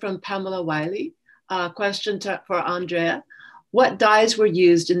see one from Pamela Wiley. Question for Andrea: what dyes were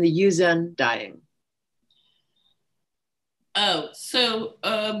used in the Yuzen dyeing? Oh, so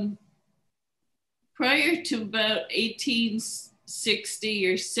prior to about 1860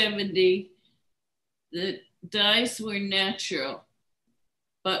 or 70. The dyes were natural,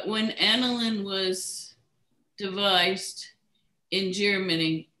 but when aniline was devised in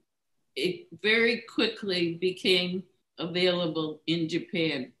Germany, it very quickly became available in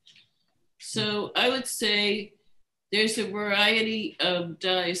Japan. So I would say there's a variety of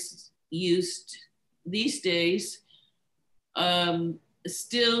dyes used these days,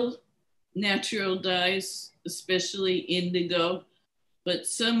 still natural dyes, especially indigo, but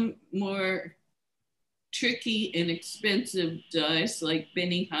some more tricky and expensive dyes like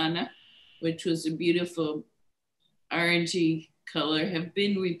Benihana, which was a beautiful orangey color, have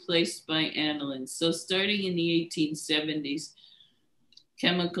been replaced by aniline. So starting in the 1870s,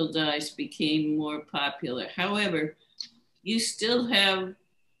 chemical dyes became more popular. However, you still have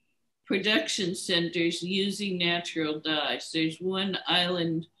production centers using natural dyes. There's one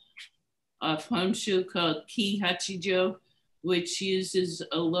island off Honshu called Kihachijo, which uses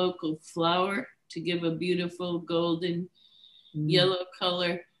a local flower to give a beautiful golden yellow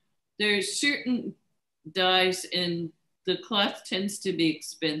color. There's certain dyes, and the cloth tends to be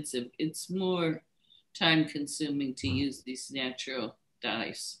expensive. It's more time consuming to use these natural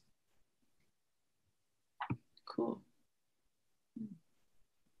dyes. Cool.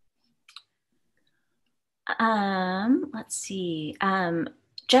 Let's see.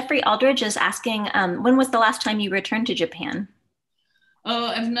 Jeffrey Aldridge is asking, when was the last time you returned to Japan? Oh,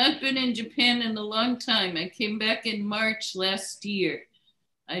 I've not been in Japan in a long time. I came back in March last year.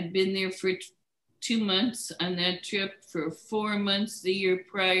 I'd been there for 2 months on that trip, for 4 months the year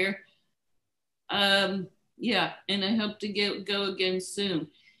prior. Yeah, and I hope to go again soon.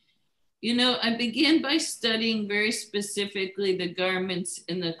 You know, I began by studying very specifically the garments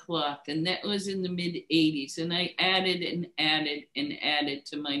and the cloth, and that was in the mid 80s. And I added and added and added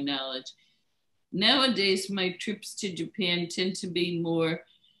to my knowledge. Nowadays, my trips to Japan tend to be more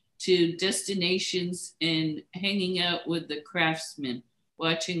to destinations and hanging out with the craftsmen,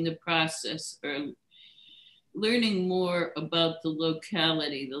 watching the process, or learning more about the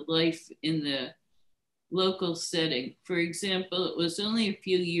locality, the life in the local setting. For example, it was only a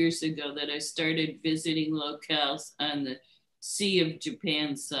few years ago that I started visiting locales on the Sea of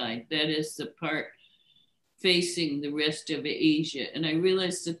Japan side. That is the part facing the rest of Asia. And I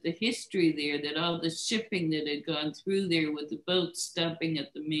realized that the history there, that all the shipping that had gone through there with the boats stopping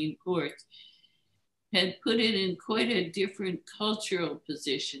at the main ports, had put it in quite a different cultural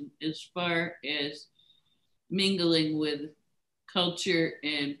position as far as mingling with culture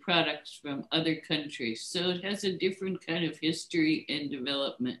and products from other countries. So it has a different kind of history and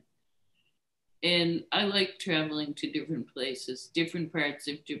development. And I like traveling to different places, different parts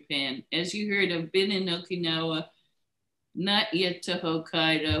of Japan. As you heard, I've been in Okinawa, not yet to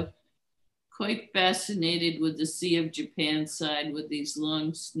Hokkaido. Quite fascinated with the Sea of Japan side, with these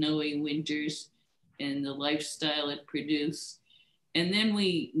long snowy winters and the lifestyle it produced. And then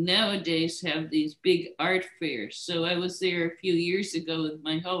we nowadays have these big art fairs. So I was there a few years ago with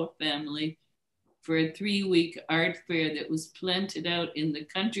my whole family for a 3-week art fair that was planted out in the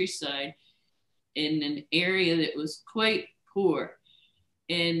countryside in an area that was quite poor.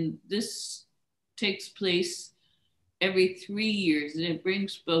 And this takes place every 3 years, and it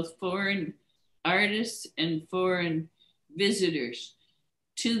brings both foreign artists and foreign visitors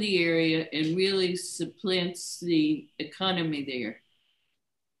to the area and really supplants the economy there.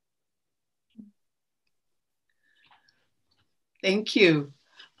 Thank you.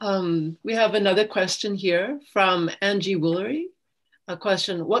 We have another question here from Angie Woolery. A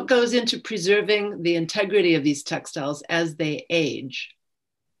question: what goes into preserving the integrity of these textiles as they age?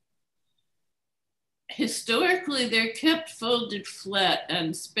 Historically, they're kept folded flat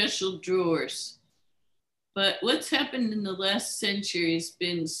on special drawers. But what's happened in the last century has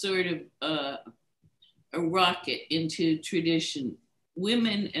been sort of a rocket into tradition.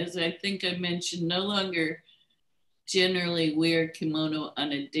 Women, as I think I mentioned, no longer generally wear kimono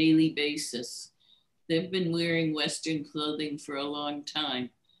on a daily basis. They've been wearing Western clothing for a long time.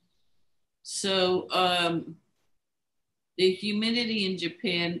 So the humidity in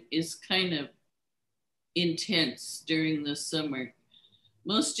Japan is kind of intense during the summer.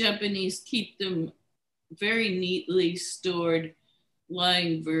 Most Japanese keep them very neatly stored,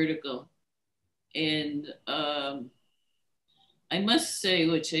 lying vertical. And I must say,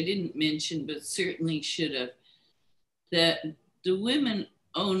 which I didn't mention, but certainly should have, that the women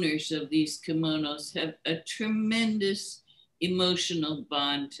owners of these kimonos have a tremendous emotional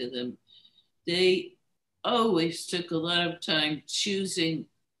bond to them. They always took a lot of time choosing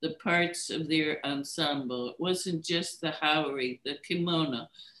the parts of their ensemble. It wasn't just the haori, the kimono,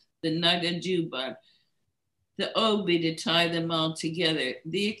 the nagajuban, the obi to tie them all together,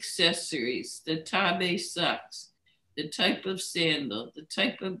 the accessories, the tabe socks, the type of sandal, the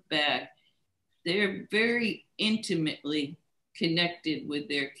type of bag. They're very intimately connected with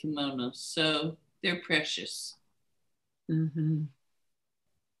their kimonos, so they're precious. Mm-hmm.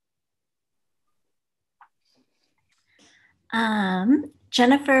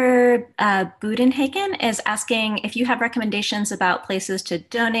 Jennifer Budenhagen is asking if you have recommendations about places to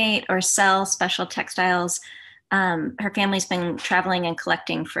donate or sell special textiles. Her family's been traveling and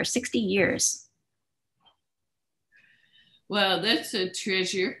collecting for 60 years. Well, that's a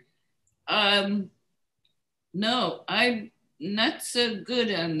treasure. No, I'm not so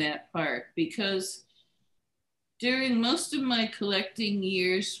good on that part, because during most of my collecting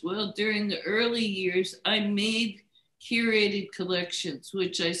years, well, during the early years, I made curated collections,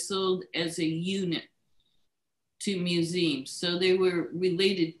 which I sold as a unit to museums. So they were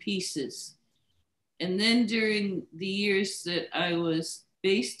related pieces. And then during the years that I was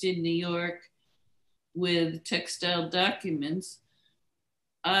based in New York with Textile Documents,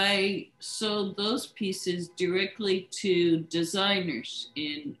 I sold those pieces directly to designers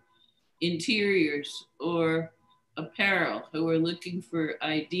in interiors or apparel who are looking for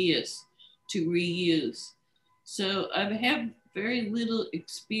ideas to reuse. So I have very little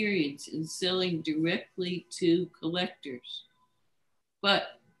experience in selling directly to collectors.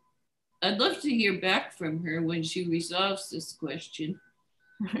 But I'd love to hear back from her when she resolves this question.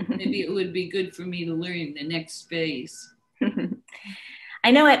 Maybe it would be good for me to learn the next phase. I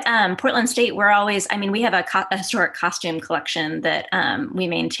know at Portland State, we're always, I mean, we have a historic costume collection that we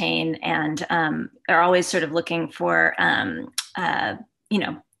maintain and are always sort of looking for, you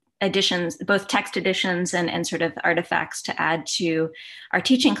know, additions, both text editions and sort of artifacts to add to our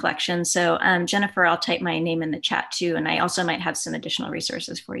teaching collection. So Jennifer, I'll type my name in the chat too. And I also might have some additional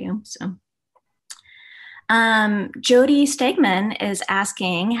resources for you, so. Jody Stegman is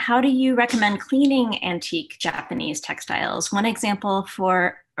asking, how do you recommend cleaning antique Japanese textiles? One example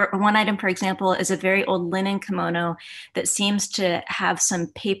for, or one item, for example, is a very old linen kimono that seems to have some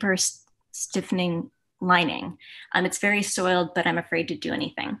paper stiffening lining. It's very soiled, but I'm afraid to do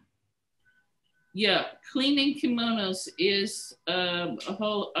anything. Yeah, cleaning kimonos is a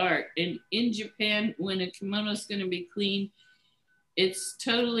whole art. And in Japan, when a kimono is going to be cleaned, it's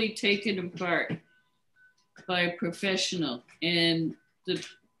totally taken apart by a professional, and the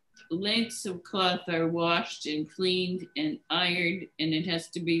lengths of cloth are washed and cleaned and ironed, and it has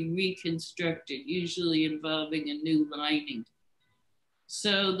to be reconstructed, usually involving a new lining.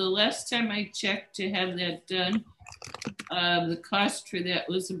 So the last time I checked to have that done, the cost for that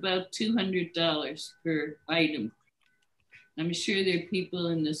was about $200 per item. I'm sure there are people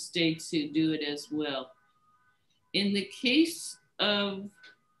in the States who do it as well. In the case of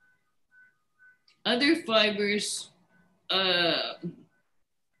other fibers,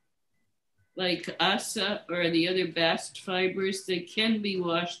 like asa or the other bast fibers, they can be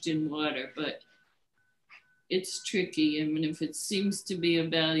washed in water, but it's tricky. I mean, if it seems to be a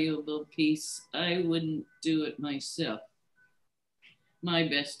valuable piece, I wouldn't do it myself. My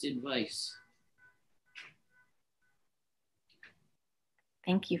best advice.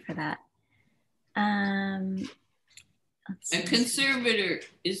 Thank you for that. A conservator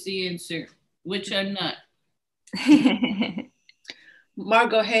is the answer, which I'm not.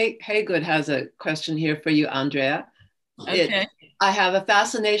 Margot Haygood has a question here for you, Andrea. Okay. I have a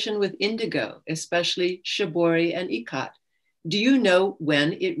fascination with indigo, especially shibori and ikat. Do you know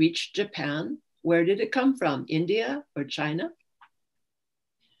when it reached Japan? Where did it come from, India or China?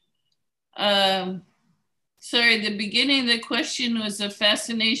 Sorry, the beginning of the question was a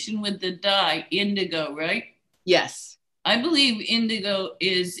fascination with the dye, indigo, right? Yes. I believe indigo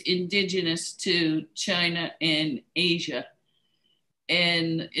is indigenous to China and Asia,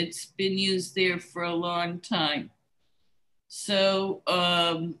 and it's been used there for a long time. So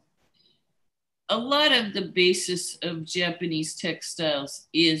a lot of the basis of Japanese textiles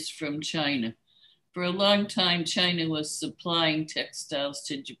is from China. For a long time, China was supplying textiles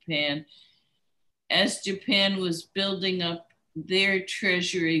to Japan. As Japan was building up their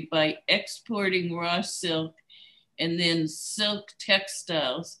treasury by exporting raw silk and then silk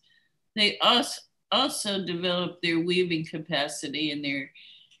textiles, they also developed their weaving capacity and their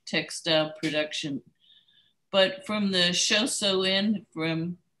textile production. But from the Shoso-in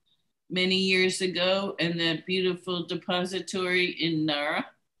from many years ago and that beautiful depository in Nara,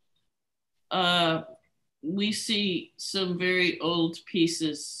 we see some very old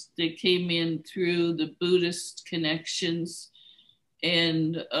pieces that came in through the Buddhist connections.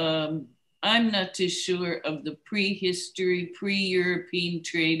 And I'm not too sure of the prehistory, pre-European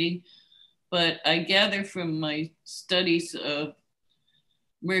trading, but I gather from my studies of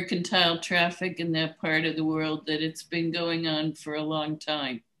mercantile traffic in that part of the world that it's been going on for a long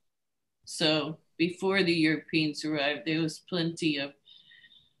time. So before the Europeans arrived, there was plenty of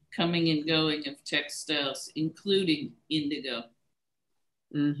coming and going of textiles, including indigo.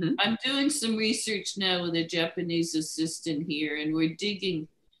 Mm-hmm. I'm doing some research now with a Japanese assistant here, and we're digging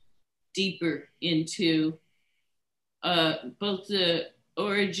deeper into both the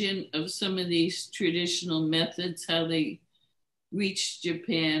origin of some of these traditional methods, how they reached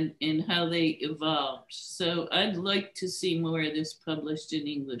Japan, and how they evolved. So I'd like to see more of this published in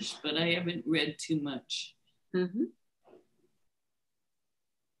English, but I haven't read too much. Mm-hmm.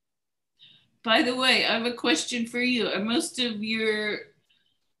 By the way, I have a question for you. Are most of your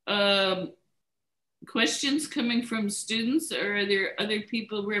questions coming from students, or are there other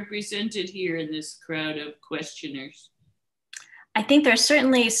people represented here in this crowd of questioners? I think there's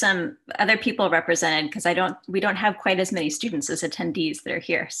certainly some other people represented because we don't have quite as many students as attendees that are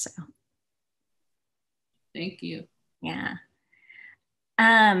here. So, thank you. Yeah.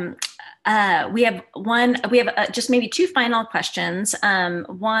 We have just maybe two final questions.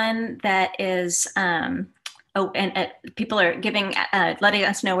 One that is, people are letting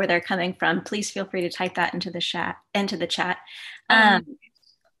us know where they're coming from. Please feel free to type that into the chat.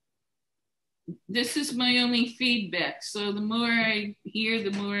 This is my only feedback. So the more I hear,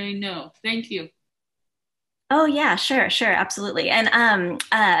 the more I know. Thank you. Oh yeah, sure, absolutely. And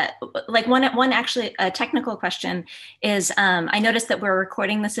like one actually a technical question is, I noticed that we're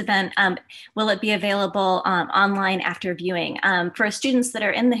recording this event. Will it be available online after viewing? For students that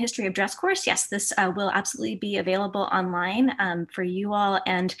are in the History of Dress course, yes, this will absolutely be available online for you all.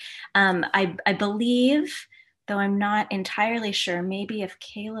 And I believe, though I'm not entirely sure, maybe if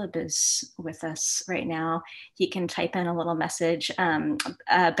Caleb is with us right now, he can type in a little message. But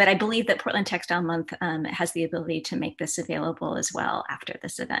I believe that Portland Textile Month has the ability to make this available as well after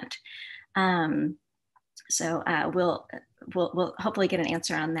this event. So we'll hopefully get an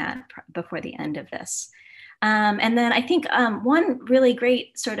answer on that before the end of this. And then I think one really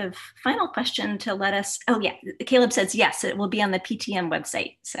great sort of final question to let us, oh yeah, Caleb says yes, it will be on the PTM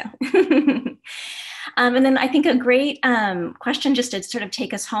website, so. And then I think a great question just to sort of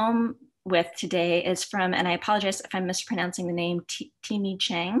take us home with today is from, and I apologize if I'm mispronouncing the name, Timi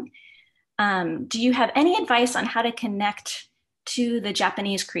Chang. Do you have any advice on how to connect to the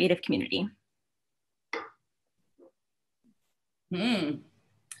Japanese creative community?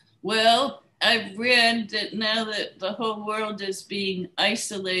 Well, I've read that now that the whole world is being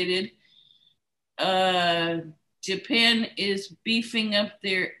isolated, Japan is beefing up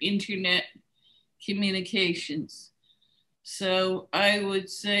their internet communications. So I would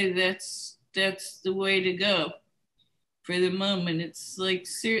say that's the way to go for the moment. It's like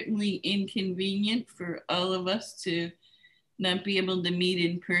certainly inconvenient for all of us to not be able to meet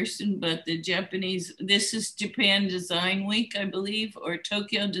in person, but the Japanese, this is Japan Design Week, I believe, or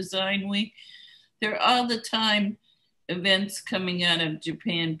Tokyo Design Week. There are all the time events coming out of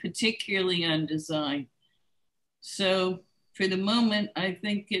Japan, particularly on design. So for the moment, I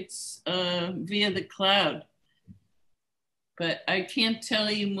think it's via the cloud. But I can't tell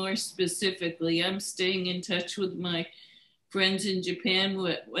you more specifically. I'm staying in touch with my friends in Japan.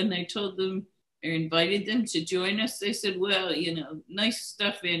 When I told them or invited them to join us, they said, well, you know, nice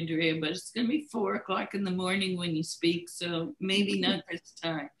stuff, Andrea, but it's going to be 4 o'clock in the morning when you speak, so maybe not this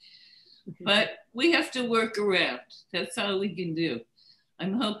time. But we have to work around. That's all we can do.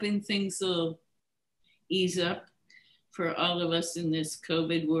 I'm hoping things will ease up for all of us in this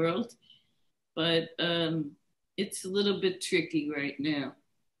COVID world, but it's a little bit tricky right now.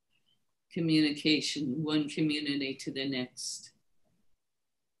 Communication, one community to the next.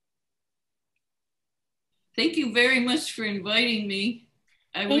 Thank you very much for inviting me.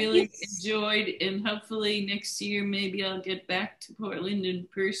 I really enjoyed, and hopefully next year, maybe I'll get back to Portland in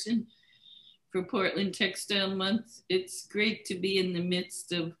person for Portland Textile Month. It's great to be in the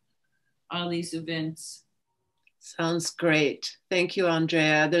midst of all these events. Sounds great. Thank you,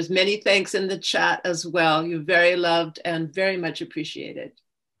 Andrea. There's many thanks in the chat as well. You're very loved and very much appreciated.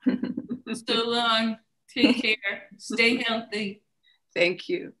 So long. Take care. Stay healthy. Thank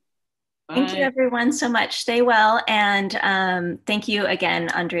you. Bye. Thank you, everyone, so much. Stay well. And thank you again,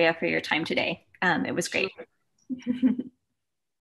 Andrea, for your time today. It was great. Sure.